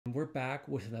We're back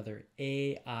with another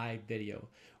AI video.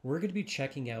 We're going to be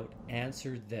checking out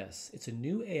AnswerThis. It's a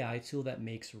new AI tool that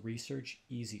makes research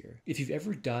easier. If you've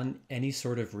ever done any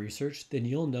sort of research, then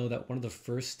you'll know that one of the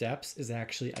first steps is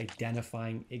actually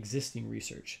identifying existing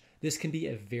research. This can be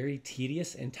a very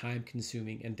tedious and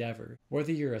time-consuming endeavor.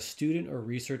 Whether you're a student or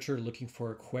researcher looking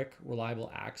for a quick,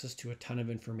 reliable access to a ton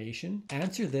of information,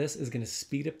 AnswerThis is going to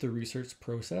speed up the research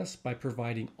process by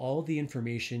providing all the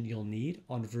information you'll need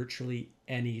on virtually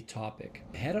any topic.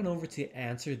 Head on over to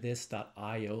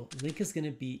answerthis.io. Link is going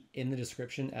to be in the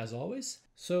description as always.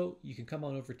 So you can come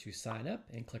on over to sign up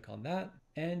and click on that.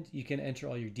 And you can enter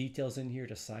all your details in here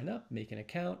to sign up, make an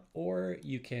account, or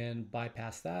you can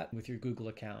bypass that with your Google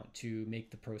account to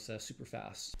make the process super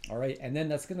fast. All right, and then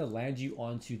that's gonna land you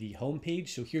onto the home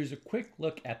page. So here's a quick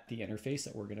look at the interface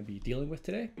that we're gonna be dealing with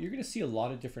today. You're gonna see a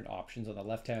lot of different options on the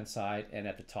left-hand side and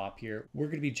at the top here. We're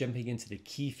gonna be jumping into the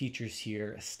key features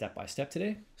here step by step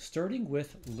today, starting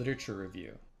with literature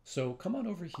review. So come on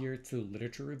over here to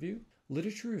literature review.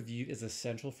 Literature review is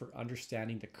essential for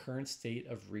understanding the current state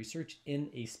of research in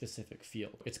a specific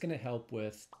field. It's going to help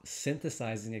with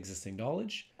synthesizing existing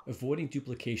knowledge, avoiding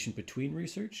duplication between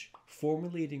research,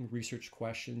 formulating research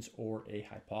questions or a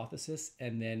hypothesis,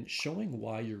 and then showing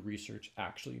why your research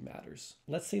actually matters.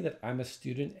 Let's say that I'm a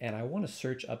student and I want to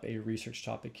search up a research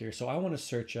topic here. So I want to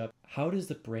search up, how does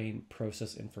the brain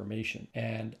process information?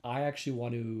 And I actually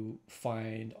want to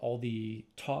find all the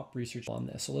top research on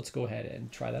this. So let's go ahead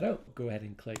and try that out. Go ahead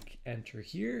and click enter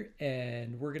here,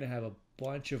 and we're going to have a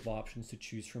bunch of options to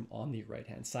choose from on the right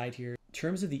hand side here. In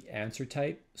terms of the answer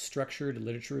type, structured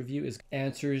literature review is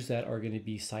answers that are going to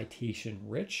be citation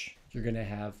rich. You're going to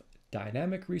have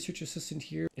dynamic research assistant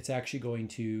here. It's actually going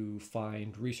to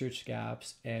find research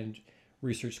gaps and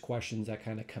research questions that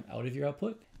kind of come out of your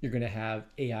output. You're going to have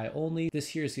AI only. This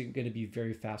here is going to be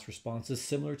very fast responses,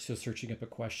 similar to searching up a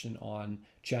question on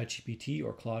ChatGPT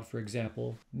or Claude, for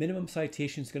example. Minimum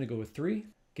citation is going to go with 3.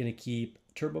 Going to keep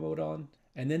turbo mode on.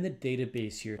 And then the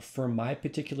database here. For my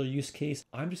particular use case,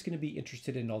 I'm just going to be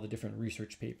interested in all the different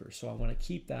research papers. So I want to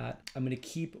keep that. I'm going to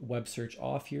keep web search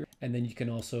off here. And then you can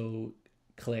also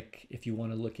click if you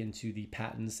want to look into the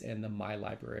patents and the My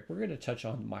Library. We're going to touch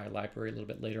on My Library a little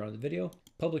bit later on in the video.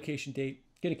 Publication date.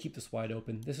 Going to keep this wide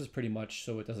open. This is pretty much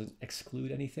so it doesn't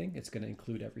exclude anything. It's going to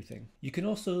include everything. You can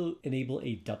also enable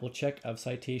a double check of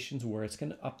citations where it's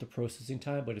going to up the processing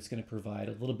time, but it's going to provide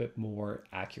a little bit more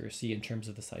accuracy in terms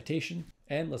of the citation.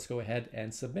 And let's go ahead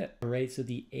and submit. All right, so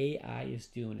the AI is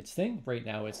doing its thing. Right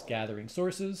now it's gathering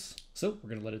sources. So we're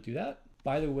going to let it do that.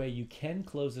 By the way, you can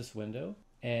close this window,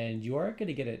 and you are going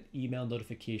to get an email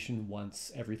notification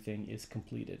once everything is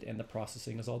completed and the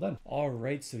processing is all done. All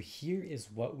right, so here is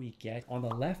what we get. On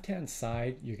the left-hand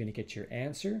side, you're going to get your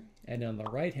answer, and on the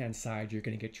right-hand side, you're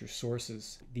going to get your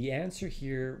sources. The answer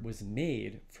here was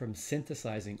made from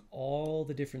synthesizing all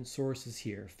the different sources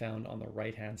here found on the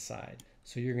right-hand side.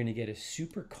 So you're going to get a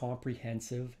super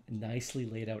comprehensive, nicely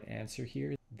laid out answer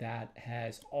here that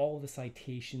has all the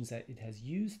citations that it has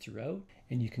used throughout,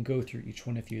 and you can go through each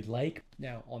one if you'd like.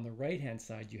 Now on the right hand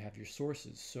side you have your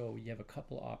sources, so you have a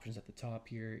couple options at the top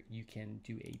here. You can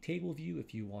do a table view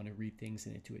if you want to read things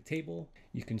into a table.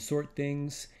 You can sort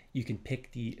things, you can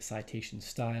pick the citation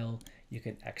style, you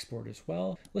can export as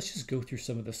well. Let's just go through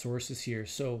some of the sources here.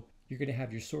 So you're going to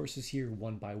have your sources here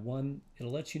one by one.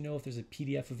 It'll let you know if there's a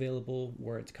PDF available,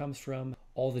 where it comes from,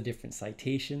 all the different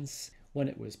citations, when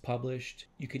it was published.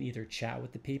 You can either chat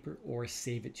with the paper or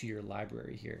save it to your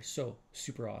library here. So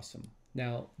super awesome.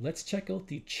 Now let's check out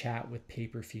the chat with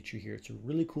paper feature here. It's a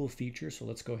really cool feature, so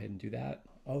let's go ahead and do that.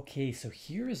 Okay, so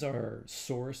here is our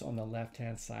source on the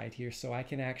left-hand side here. So I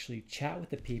can actually chat with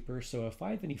the paper. So if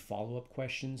I have any follow-up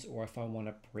questions, or if I want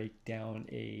to break down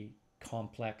a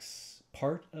complex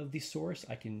part of the source,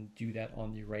 I can do that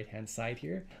on the right hand side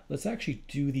here. Let's actually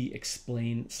do the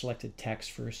explain selected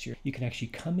text first here. You can actually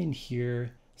come in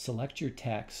here, select your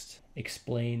text,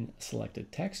 explain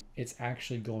selected text. It's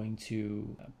actually going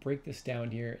to break this down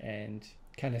here and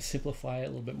kind of simplify it a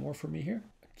little bit more for me here.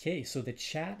 Okay, so the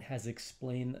chat has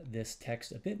explained this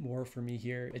text a bit more for me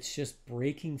here. It's just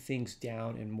breaking things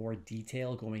down in more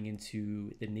detail, going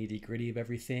into the nitty-gritty of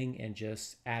everything and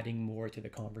just adding more to the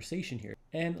conversation here.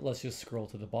 And let's just scroll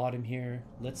to the bottom here.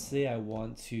 Let's say I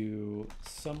want to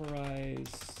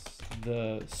summarize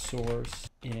the source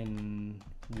in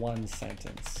one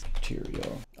sentence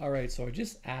material. All right, so I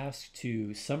just asked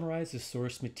to summarize the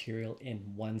source material in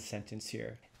one sentence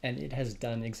here, and it has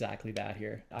done exactly that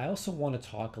here. I also want to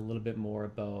talk a little bit more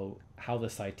about how the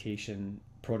citation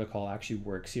protocol actually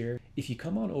works here. If you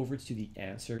come on over to the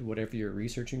answer, whatever you're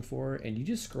researching for, and you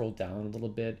just scroll down a little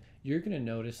bit, you're going to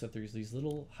notice that there's these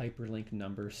little hyperlink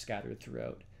numbers scattered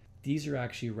throughout. These are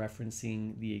actually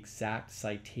referencing the exact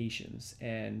citations.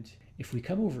 And if we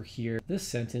come over here, this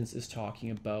sentence is talking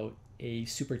about a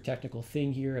super technical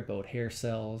thing here about hair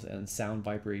cells and sound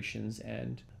vibrations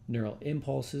and neural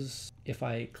impulses. If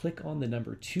I click on the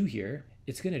number 2 here,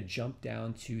 it's going to jump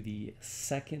down to the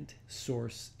second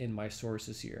source in my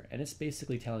sources here. And it's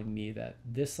basically telling me that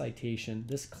this citation,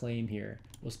 this claim here,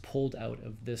 was pulled out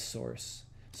of this source.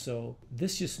 So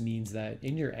this just means that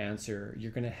in your answer,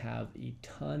 you're going to have a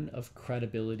ton of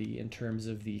credibility in terms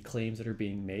of the claims that are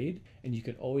being made, and you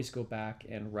can always go back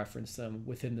and reference them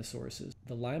within the sources.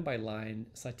 The line by line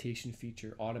citation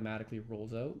feature automatically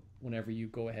rolls out whenever you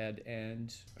go ahead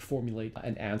and formulate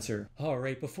an answer. All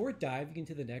right, before diving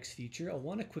into the next feature, I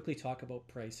want to quickly talk about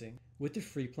pricing. With the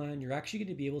free plan, you're actually going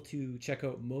to be able to check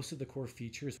out most of the core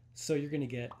features. So you're going to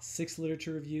get 6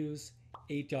 literature reviews,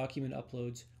 8 document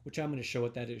uploads, which I'm going to show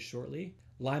what that is shortly,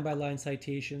 line-by-line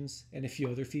citations, and a few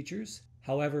other features.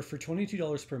 However, for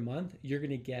 $22 per month, you're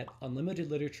going to get unlimited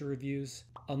literature reviews,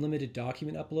 unlimited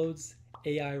document uploads,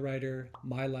 AI Writer,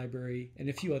 My Library, and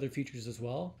a few other features as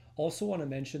well. Also want to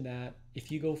mention that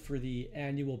if you go for the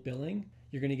annual billing,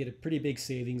 you're going to get a pretty big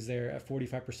savings there at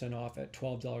 45% off at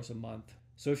 $12 a month.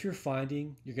 So if you're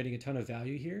finding you're getting a ton of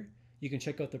value here, you can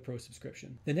check out the Pro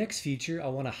subscription. The next feature I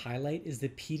want to highlight is the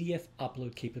PDF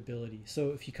upload capability. So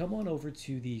if you come on over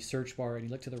to the search bar and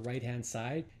you look to the right-hand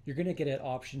side, you're going to get an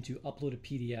option to upload a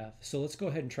PDF. So let's go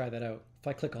ahead and try that out. If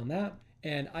I click on that,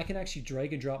 and I can actually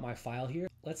drag and drop my file here.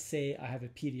 Let's say I have a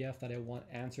PDF that I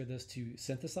want AnswerThis to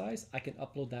synthesize. I can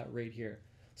upload that right here.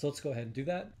 So let's go ahead and do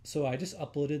that. So I just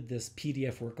uploaded this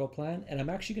PDF workout plan, and I'm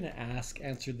actually going to ask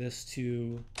AnswerThis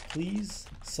to please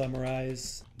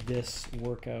summarize this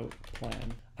workout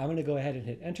plan. I'm going to go ahead and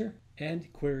hit enter,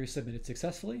 and query submitted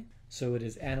successfully. So it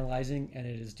is analyzing and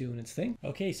it is doing its thing.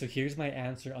 Okay, so here's my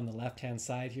answer on the left-hand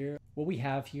side here. What we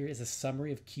have here is a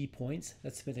summary of key points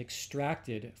that's been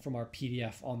extracted from our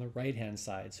PDF on the right-hand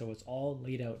side. So it's all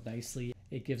laid out nicely.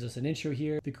 It gives us an intro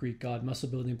here, the Greek God muscle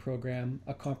building program,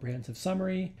 a comprehensive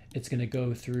summary. It's going to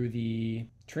go through the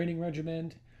training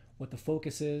regimen, what the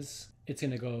focus is. It's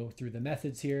going to go through the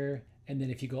methods here. And then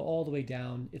if you go all the way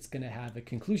down, it's going to have a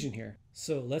conclusion here.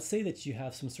 So let's say that you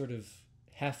have some sort of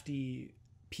hefty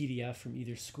PDF from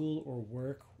either school or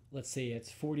work. Let's say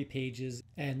it's 40 pages.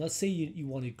 And let's say you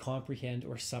want to comprehend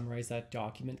or summarize that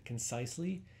document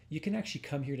concisely. You can actually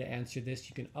come here to answer this.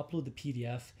 You can upload the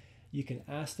PDF. You can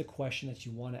ask the question that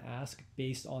you want to ask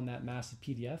based on that massive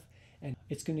PDF, and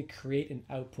it's going to create an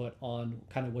output on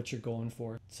kind of what you're going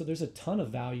for. So there's a ton of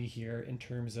value here in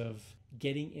terms of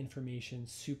getting information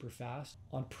super fast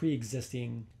on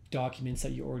pre-existing documents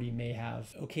that you already may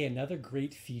have. Okay, another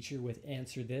great feature with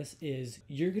AnswerThis is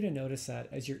you're going to notice that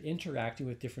as you're interacting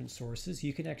with different sources,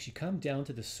 you can actually come down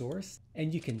to the source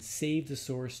and you can save the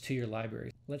source to your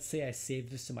library. Let's say I save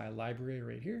this to my library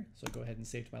right here. So go ahead and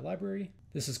save to my library.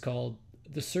 This is called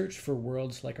The Search for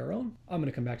Worlds Like Our Own. I'm going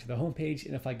to come back to the home page,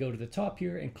 and if I go to the top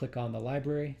here and click on the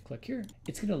library, click here,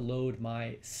 it's going to load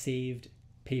my saved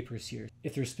papers here.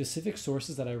 If there's specific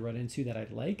sources that I run into that I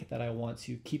like, that I want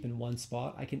to keep in one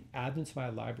spot, I can add them to my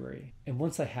library. And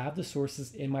once I have the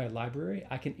sources in my library,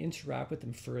 I can interact with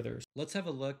them further. Let's have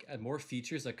a look at more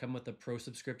features that come with the Pro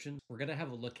subscription. We're going to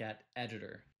have a look at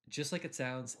Editor. Just like it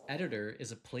sounds, Editor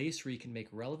is a place where you can make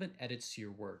relevant edits to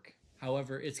your work.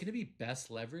 However, it's going to be best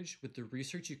leveraged with the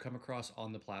research you come across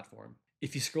on the platform.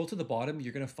 If you scroll to the bottom,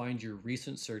 you're going to find your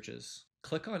recent searches.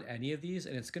 Click on any of these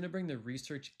and it's going to bring the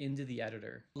research into the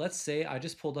editor. Let's say I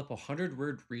just pulled up a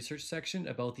 100-word research section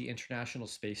about the International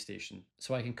Space Station.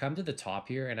 So I can come to the top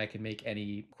here and I can make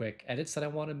any quick edits that I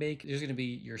want to make. There's going to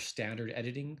be your standard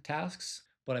editing tasks.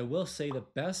 But I will say the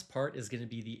best part is going to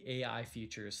be the AI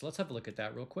features. So let's have a look at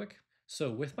that real quick. So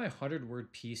with my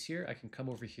 100-word piece here, I can come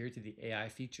over here to the AI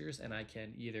features and I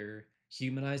can either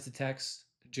humanize the text,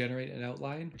 generate an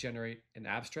outline, generate an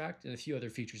abstract, and a few other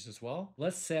features as well.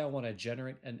 Let's say I want to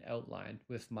generate an outline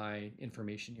with my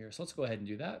information here. So let's go ahead and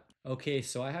do that. Okay,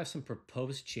 so I have some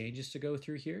proposed changes to go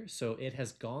through here. So it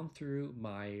has gone through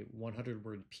my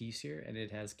 100-word piece here and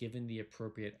it has given the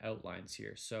appropriate outlines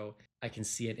here. So I can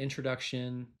see an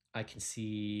introduction, I can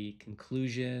see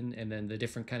conclusion, and then the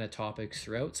different kind of topics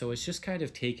throughout. So it's just kind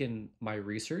of taken my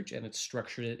research and it's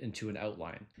structured it into an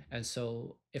outline. And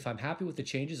so if I'm happy with the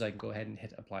changes, I can go ahead and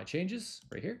hit apply changes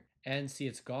right here and see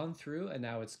it's gone through and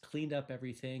now it's cleaned up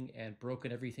everything and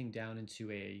broken everything down into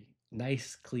a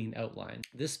nice clean outline.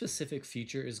 This specific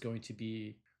feature is going to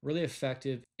be really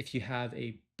effective if you have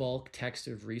a bulk text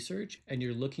of research and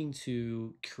you're looking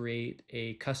to create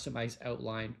a customized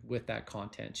outline with that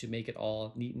content to make it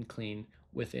all neat and clean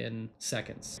within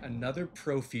seconds. Another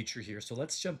pro feature here. So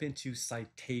let's jump into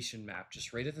Citation Map.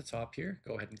 Just right at the top here,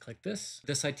 go ahead and click this.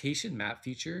 The Citation Map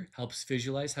feature helps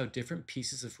visualize how different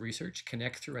pieces of research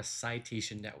connect through a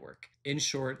citation network. In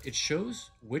short, it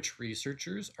shows which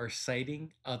researchers are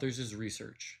citing others'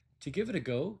 research. To give it a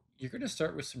go, you're going to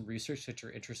start with some research that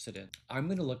you're interested in. I'm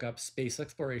going to look up space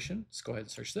exploration. Let's go ahead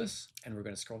and search this. And we're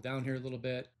going to scroll down here a little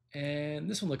bit. And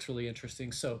this one looks really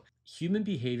interesting. So, human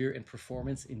behavior and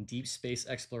performance in deep space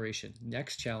exploration,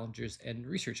 next challenges and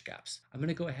research gaps. I'm going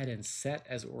to go ahead and set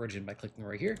as origin by clicking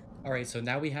right here. All right, so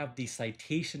now we have the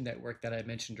citation network that I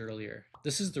mentioned earlier.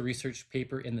 This is the research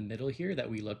paper in the middle here that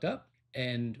we looked up.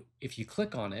 And if you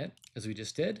click on it, as we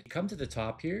just did, come to the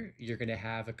top here, you're going to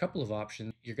have a couple of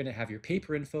options. You're going to have your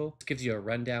paper info. It gives you a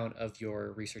rundown of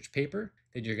your research paper.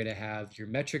 Then you're going to have your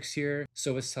metrics here.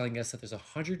 So it's telling us that there's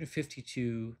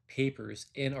 152 papers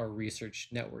in our research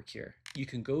network here. You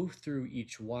can go through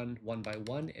each one by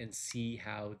one and see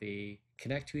how they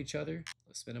connect to each other.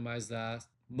 Let's minimize that.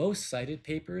 Most cited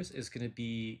papers is going to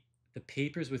be the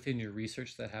papers within your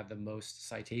research that have the most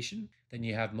citation. Then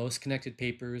you have most connected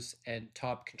papers and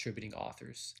top contributing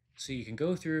authors. So you can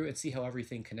go through and see how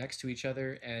everything connects to each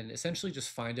other and essentially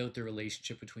just find out the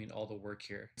relationship between all the work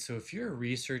here. So if you're a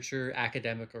researcher,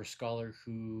 academic, or scholar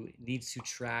who needs to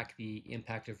track the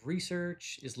impact of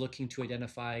research, is looking to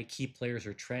identify key players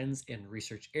or trends in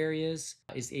research areas,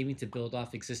 is aiming to build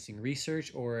off existing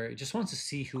research, or just wants to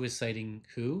see who is citing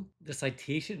who, the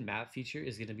citation map feature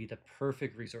is going to be the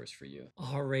perfect resource for you.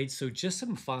 All right, so just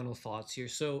some final thoughts here.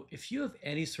 So if you have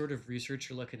any sort of research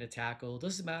you're looking to tackle, it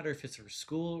doesn't matter if it's for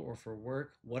school or for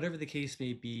work, whatever the case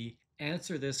may be,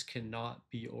 AnswerThis cannot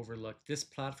be overlooked. This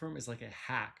platform is like a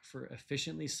hack for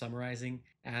efficiently summarizing,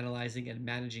 analyzing, and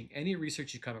managing any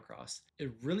research you come across.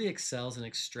 It really excels in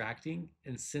extracting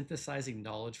and synthesizing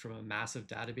knowledge from a massive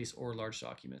database or large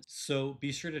documents. So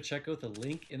be sure to check out the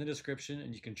link in the description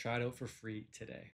and you can try it out for free today.